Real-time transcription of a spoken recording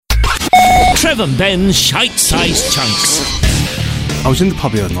Trev and Ben's shite-sized chunks. I was in the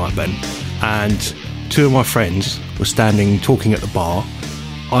pub the other night, Ben, and two of my friends were standing talking at the bar.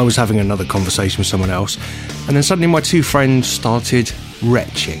 I was having another conversation with someone else, and then suddenly my two friends started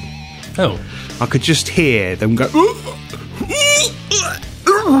retching. Oh. I could just hear them go... And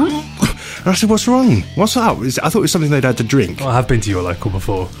I said, what's wrong? What's up? I thought it was something they'd had to drink. Well, I have been to your local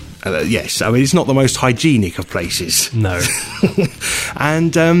before. Yes, I mean, it's not the most hygienic of places. No.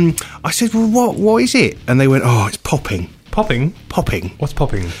 And I said, well, what is it? And they went, oh, it's popping. Popping? Popping. What's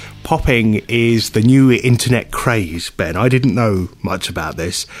popping? Popping is the new internet craze, Ben. I didn't know much about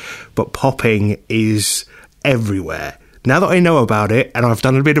this, but popping is everywhere. Now that I know about it, and I've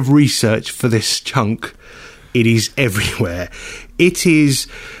done a bit of research for this chunk, it is everywhere. It is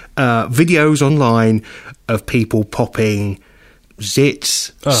videos online of people popping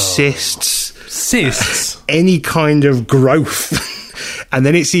zits, cysts, any kind of growth. And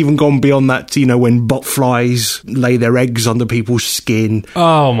then it's even gone beyond that, you know, when botflies lay their eggs under people's skin.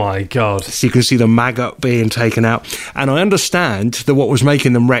 Oh, my God. So you can see the maggot being taken out. And I understand that what was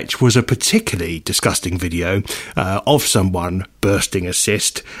making them retch was a particularly disgusting video of someone bursting a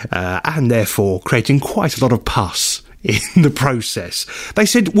cyst and therefore creating quite a lot of pus in the process. They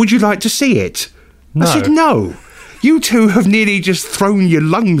said, would you like to see it? No. I said, no. You two have nearly just thrown your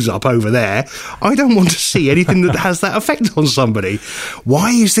lungs up over there. I don't want to see anything that has that effect on somebody. Why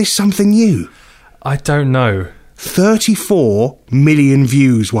is this something new? I don't know. 34 million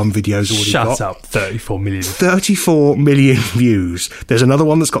views one video's already got. Shut up, 34 million. 34 million views. There's another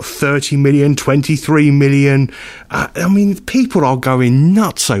one that's got 30 million, 23 million. I mean, people are going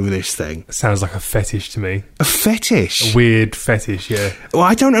nuts over this thing. Sounds like a fetish to me. A fetish? A weird fetish, yeah. Well,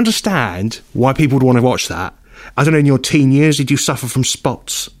 I don't understand why people would want to watch that. I don't know, in your teen years, did you suffer from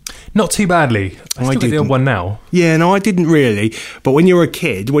spots? Not too badly. I still get the odd one now. Yeah, no, I didn't really. But when you're a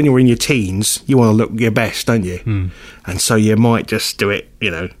kid, when you're in your teens, you want to look your best, don't you? Mm. And so you might just do it,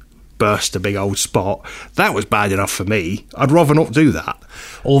 you know, burst a big old spot. That was bad enough for me. I'd rather not do that.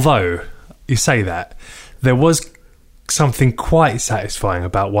 Although, you say that, there was something quite satisfying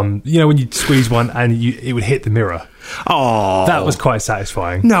about one. You know, when you squeeze one and it would hit the mirror. Oh, that was quite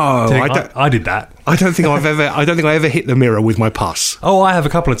satisfying. No, I did that. I don't think I ever hit the mirror with my pus. Oh, I have a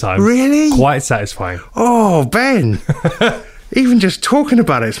couple of times. Really? Quite satisfying. Oh, Ben. Even just talking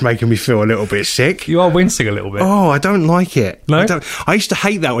about it's making me feel a little bit sick. You are wincing a little bit. Oh, I don't like it. No? I used to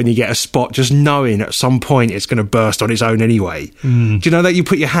hate that when you get a spot just knowing at some point it's going to burst on its own anyway. Mm. Do you know that you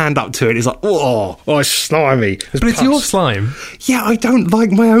put your hand up to it, it's like, oh, it's slimy. But it's your slime. Yeah, I don't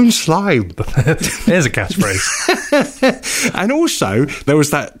like my own slime. There's a catchphrase. And also, there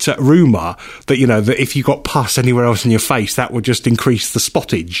was that rumour that, you know, that if you got pus anywhere else in your face, that would just increase the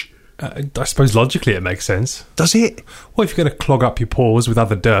spottage. I suppose logically it makes sense. Does it? Well, if you're going to clog up your pores with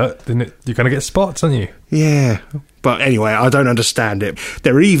other dirt, then you're going to get spots, aren't you? Yeah. But anyway, I don't understand it.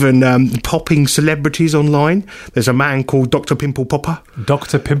 There are even popping celebrities online. There's a man called Dr. Pimple Popper.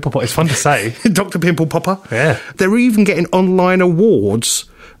 Dr. Pimple Popper. It's fun to say. Dr. Pimple Popper. Yeah. They're even getting online awards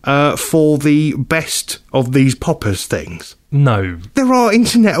for the best of these poppers things. No. There are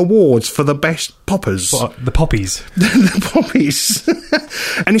internet awards for the best poppers. What, the poppies? The poppies.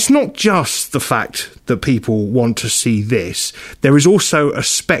 And it's not just the fact that people want to see this. There is also a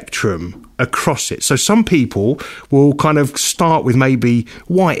spectrum across it. So some people will kind of start with maybe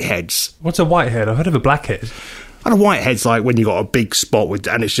whiteheads. What's a whitehead? I've heard of a blackhead. And a whitehead's like when you got a big spot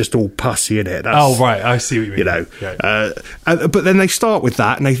and it's just all pussy in it. Oh, right. I see what you mean. You know. Yeah. But then they start with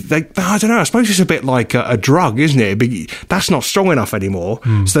that and they I don't know, I suppose it's a bit like a drug, isn't it? But that's not strong enough anymore.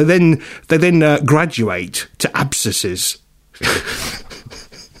 Mm. So they then graduate to abscesses.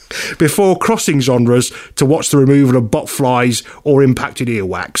 Before crossing genres to watch the removal of botflies or impacted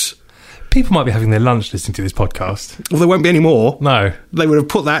earwax. People might be having their lunch listening to this podcast. Well, there won't be any more. No. They would have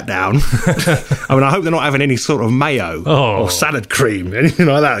put that down. I mean, I hope they're not having any sort of mayo or salad cream, anything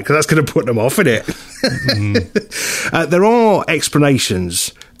like that, because that's going to put them off, isn't it? Mm. There are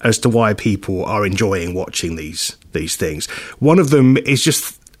explanations as to why people are enjoying watching these things. One of them is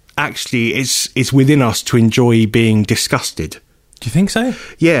just, actually, it's within us to enjoy being disgusted. Do you think so?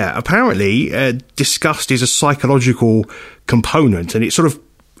 Yeah, apparently, disgust is a psychological component, and it's sort of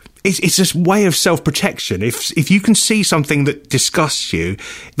it's this way of self-protection. If you can see something that disgusts you,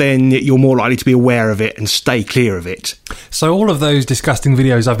 then you're more likely to be aware of it and stay clear of it. So all of those disgusting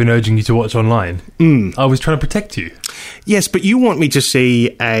videos I've been urging you to watch online, I was trying to protect you. Yes, but you want me to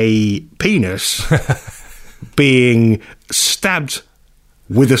see a penis being stabbed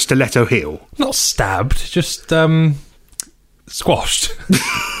with a stiletto heel. Not stabbed, just squashed.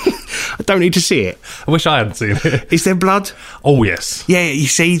 I don't need to see it. I wish I hadn't seen it. Is there blood? Oh, yes. Yeah, you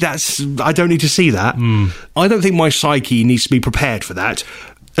see, I don't need to see that. I don't think my psyche needs to be prepared for that.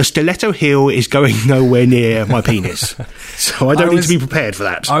 A stiletto heel is going nowhere near my penis. So I don't need to be prepared for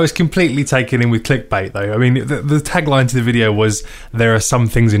that. I was completely taken in with clickbait, though. I mean, the tagline to the video was, there are some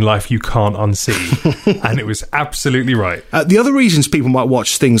things in life you can't unsee. And it was absolutely right. The other reasons people might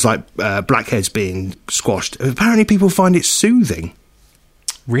watch things like blackheads being squashed, apparently people find it soothing.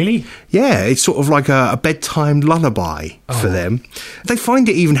 Really? Yeah, it's sort of like a bedtime lullaby for them. They find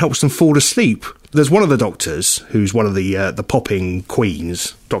it even helps them fall asleep. There's one of the doctors, who's one of the popping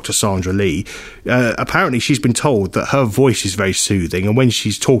queens, Dr. Sandra Lee. Apparently she's been told that her voice is very soothing, and when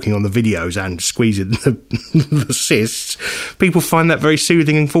she's talking on the videos and squeezing the cysts, people find that very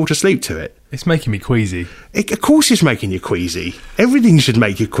soothing and fall to sleep to it. It's making me queasy. Of course it's making you queasy. Everything should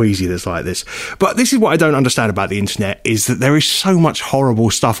make you queasy that's like this. But this is what I don't understand about the internet, is that there is so much horrible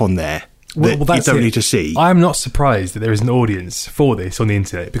stuff on there that you don't need to see. I'm not surprised that there is an audience for this on the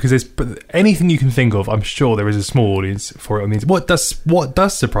internet, because there's anything you can think of, I'm sure there is a small audience for it on the internet. What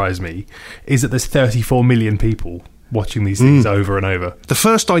does surprise me is that there's 34 million people watching these things over and over. The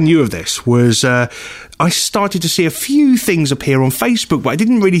first I knew of this was I started to see a few things appear on Facebook, but I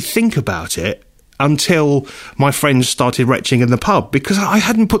didn't really think about it until my friends started retching in the pub, because I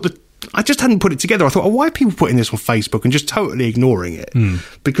just hadn't put it together. I thought, why are people putting this on Facebook and just totally ignoring it?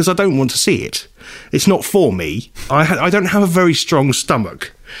 Because I don't want to see it. It's not for me. I don't have a very strong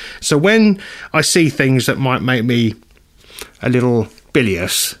stomach. So when I see things that might make me a little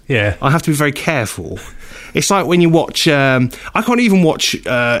bilious, I have to be very careful. It's like when you watch... I can't even watch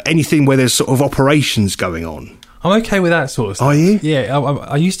anything where there's sort of operations going on. I'm okay with that sort of stuff. Are you? Yeah,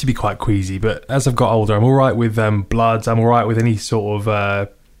 I used to be quite queasy, but as I've got older, I'm all right with bloods. I'm all right with any sort of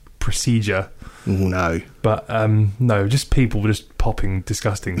procedure. Oh, no. But no, just people just popping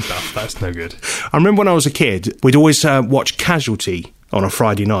disgusting stuff. That's no good. I remember when I was a kid, we'd always watch Casualty on a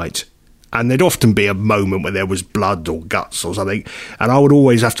Friday night. And there'd often be a moment where there was blood or guts or something, and I would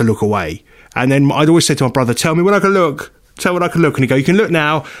always have to look away. And then I'd always say to my brother, tell me when I can look. Tell me when I can look. And he'd go, you can look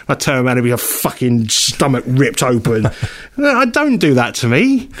now. I'd turn around and be a fucking stomach ripped open. I don't do that to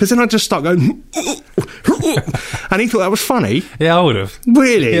me, because then I'd just start going... And he thought that was funny. Yeah, I would have.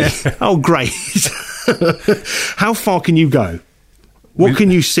 Really? Yeah. Oh, great. How far can you go? What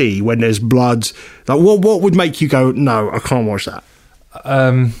can you see when there's blood? Like, what would make you go, no, I can't watch that?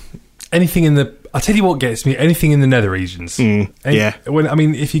 Anything in the... I'll tell you what gets me. Anything in the nether regions. Yeah.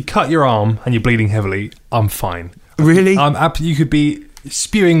 If you cut your arm and you're bleeding heavily, I'm fine. Really? You could be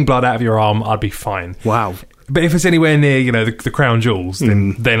spewing blood out of your arm, I'd be fine. Wow. But if it's anywhere near, the crown jewels,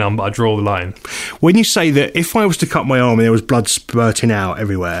 then I draw the line. When you say that if I was to cut my arm and there was blood spurting out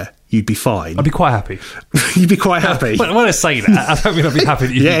everywhere, you'd be fine. I'd be quite happy. You'd be quite happy. But when I say that, I don't mean I'd be happy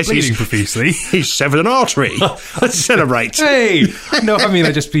that you're bleeding profusely. He's severed an artery. Let's celebrate. Hey, no, I mean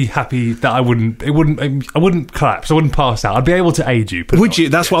I'd just be happy that I wouldn't collapse. I wouldn't pass out. I'd be able to aid you. Would you?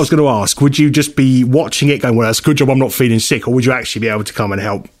 That's what I was going to ask. Would you just be watching it, going, "Well, that's a good job I'm not feeling sick," or would you actually be able to come and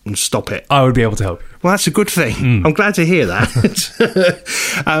help and stop it? I would be able to help. Well, that's a good thing. I'm glad to hear that.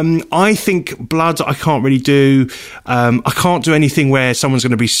 I think blood I can't really do. I can't do anything where someone's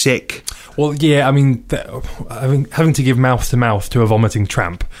going to be sick. Well, yeah, I mean, having to give mouth to mouth to a vomiting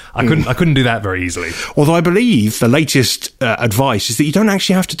tramp, I couldn't do that very easily. Although I believe the latest advice is that you don't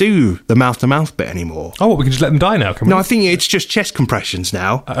actually have to do the mouth to mouth bit anymore. Oh, we can just let them die now, can we? No, I think it's just chest compressions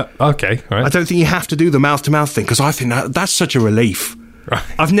now. Okay, all right. I don't think you have to do the mouth to mouth thing, because I think that's such a relief. Right.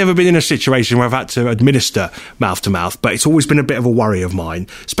 I've never been in a situation where I've had to administer mouth to mouth, but it's always been a bit of a worry of mine,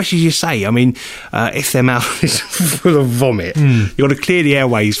 especially as you say. I mean, if their mouth is full of vomit, you've got to clear the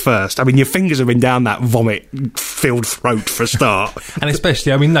airways first. I mean, your fingers have been down that vomit-filled throat for a start. And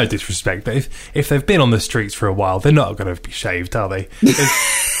especially, I mean, no disrespect, but if they've been on the streets for a while, they're not going to be shaved, are they?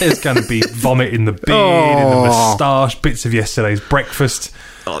 There's going to be vomit in the beard, in the moustache, bits of yesterday's breakfast.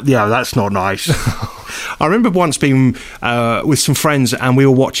 Yeah, that's not nice. I remember once being with some friends and we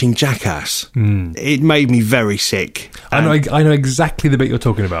were watching Jackass. It made me very sick. I know exactly the bit you're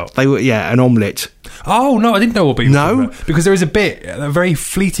talking about. They were, an omelette. Oh, no, I didn't know what bit you were talking about. Because there is a very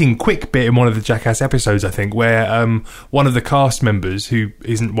fleeting, quick bit in one of the Jackass episodes, I think, where one of the cast members, who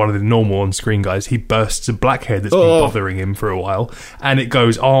isn't one of the normal on-screen guys, he bursts a blackhead that's been bothering him for a while, and it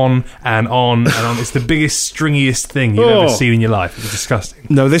goes on and on and on. It's the biggest, stringiest thing you've ever seen in your life. It was disgusting.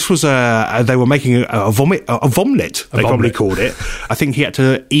 No, this was they were making a vomlet, they probably called it. I think he had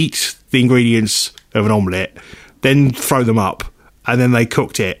to eat the ingredients of an omelette, then throw them up, and then they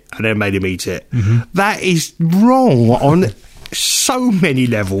cooked it and then made him eat it. That is wrong on so many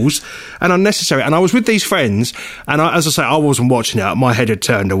levels and unnecessary. And I was with these friends, and as I say, I wasn't watching it. My head had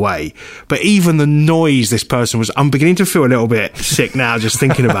turned away. But even the noise this person was, I'm beginning to feel a little bit sick now just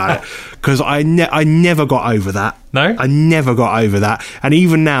thinking about it, because I never got over that. No? I never got over that. And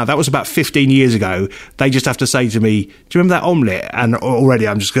even now, that was about 15 years ago, they just have to say to me, do you remember that omelette? And already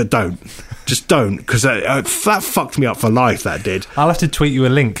I'm just going, don't. Just don't. Because that fucked me up for life, that did. I'll have to tweet you a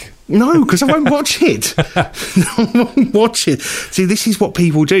link. No, because I won't watch it. I won't watch it. See, this is what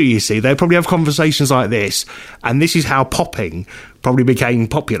people do, you see. They probably have conversations like this, and this is how popping probably became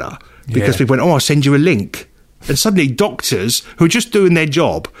popular. Because people went, I'll send you a link. And suddenly doctors who are just doing their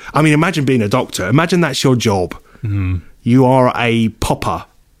job, I mean, imagine being a doctor. Imagine that's your job. Mm. You are a popper.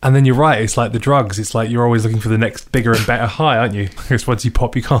 And then you're right, it's like the drugs. It's like you're always looking for the next bigger and better high, aren't you? Because once you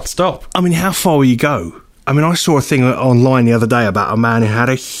pop, you can't stop. I mean, how far will you go? I mean, I saw a thing online the other day about a man who had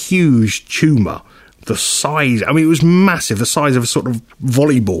a huge tumour. The size, I mean, it was massive, the size of a sort of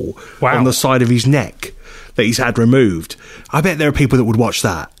volleyball on the side of his neck that he's had removed. I bet there are people that would watch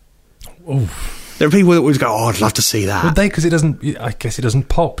that. Ooh. There are people that would go, I'd love to see that. Would they? Because I guess it doesn't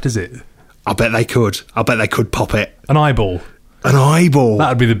pop, does it? I bet they could. I bet they could pop it. An eyeball. An eyeball. That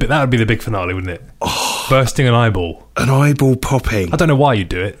would be the big finale, wouldn't it? Oh, bursting an eyeball. An eyeball popping. I don't know why you'd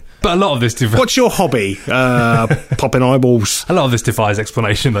do it, but a lot of this... What's your hobby? Popping eyeballs. A lot of this defies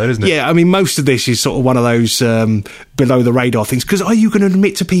explanation, though, doesn't it? Yeah, I mean, most of this is sort of one of those below the radar things. Because are you going to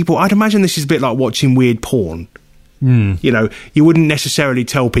admit to people... I'd imagine this is a bit like watching weird porn. You know, you wouldn't necessarily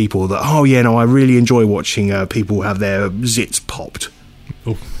tell people that, oh, yeah, no, I really enjoy watching people have their zits popped.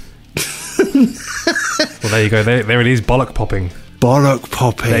 Oh. Well, there you go. There it is, bollock popping. Bollock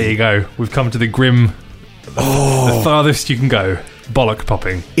popping. There you go. We've come to the grim... the farthest you can go. Bollock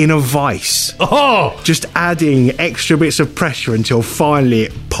popping. In a vice. Oh! Just adding extra bits of pressure until finally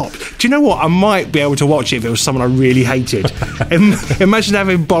it popped. Do you know what? I might be able to watch it if it was someone I really hated. Imagine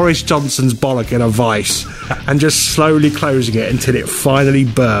having Boris Johnson's bollock in a vice and just slowly closing it until it finally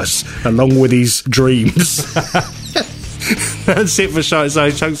bursts along with his dreams. That's it for Shite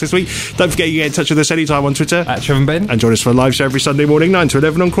Size Chunks this week. Don't forget you get in touch with us anytime on Twitter at Trev and Ben, and join us for a live show every Sunday morning 9 to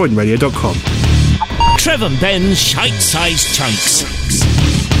 11 on CroydonRadio.com. Trev and Ben's Shite Size Chunks.